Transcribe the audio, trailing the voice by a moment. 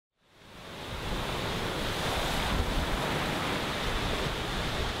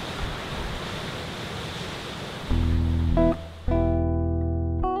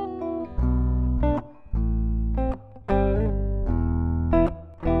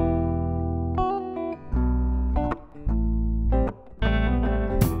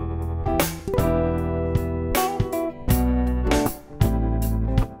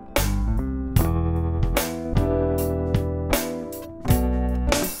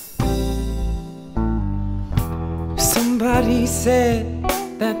Somebody said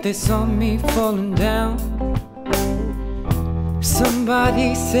that they saw me falling down.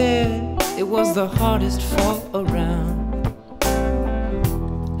 Somebody said it was the hardest fall around.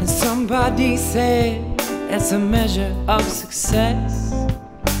 And somebody said that's a measure of success.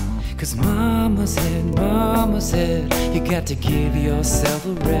 'Cause mama said, you got to give yourself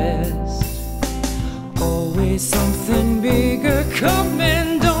a rest. Always something bigger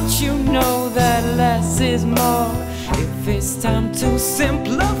coming, don't you know that less is more? If it's time to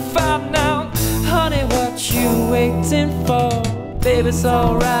simplify now, honey, what you waiting for? Baby, it's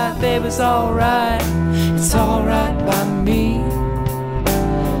alright, baby, it's alright. It's alright by me.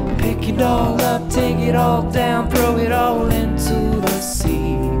 Pick it all up, take it all down, throw it all into the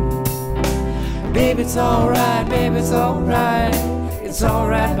sea. Baby, it's alright, baby, it's alright. It's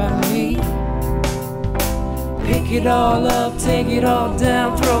alright by me. Pick it all up, take it all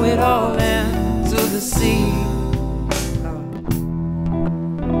down, throw it all into the sea.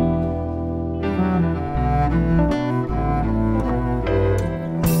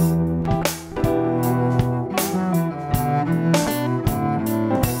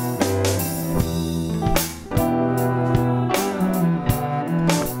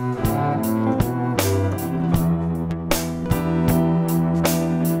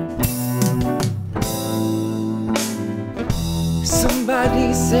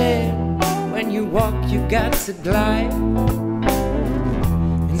 Somebody said when you walk you got to glide.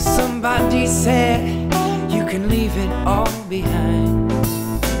 And somebody said you can leave it all behind.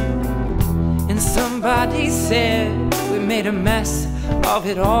 And somebody said we made a mess of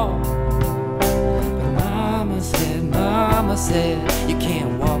it all. But mama said you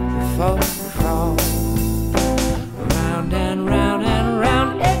can't walk before you crawl. Round and round and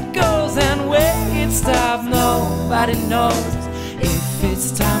round it goes, and where it stops nobody knows. If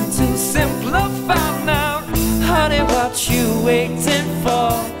it's time to simplify now, honey, what you waiting for?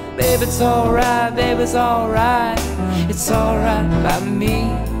 Baby, it's alright, baby, it's alright. It's alright by me.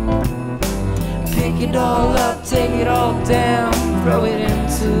 Pick it all up, take it all down, throw it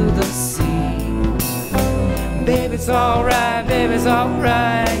into the sea. Baby, it's alright, baby, it's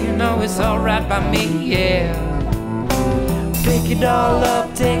alright. You know it's alright by me, yeah. Pick it all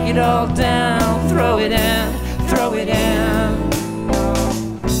up, take it all down, throw it in, throw it in.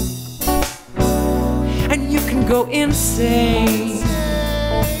 And you can go insane,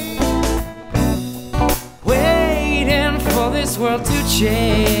 waiting for this world to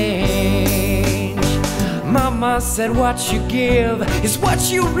change. Mama said what you give is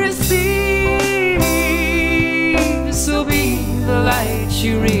what you receive. So be the light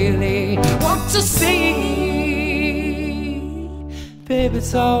you really want to see. Baby,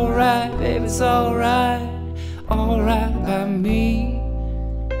 it's alright, baby, it's alright. Alright by me.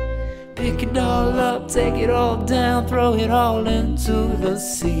 Pick it all up, take it all down, throw it all into the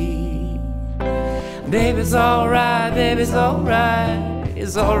sea. Baby, it's alright, baby, it's alright.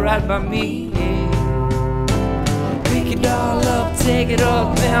 It's alright by me, yeah. Pick it all up, take it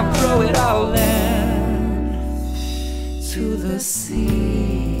all down, throw it all in to the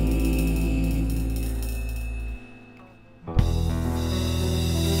sea.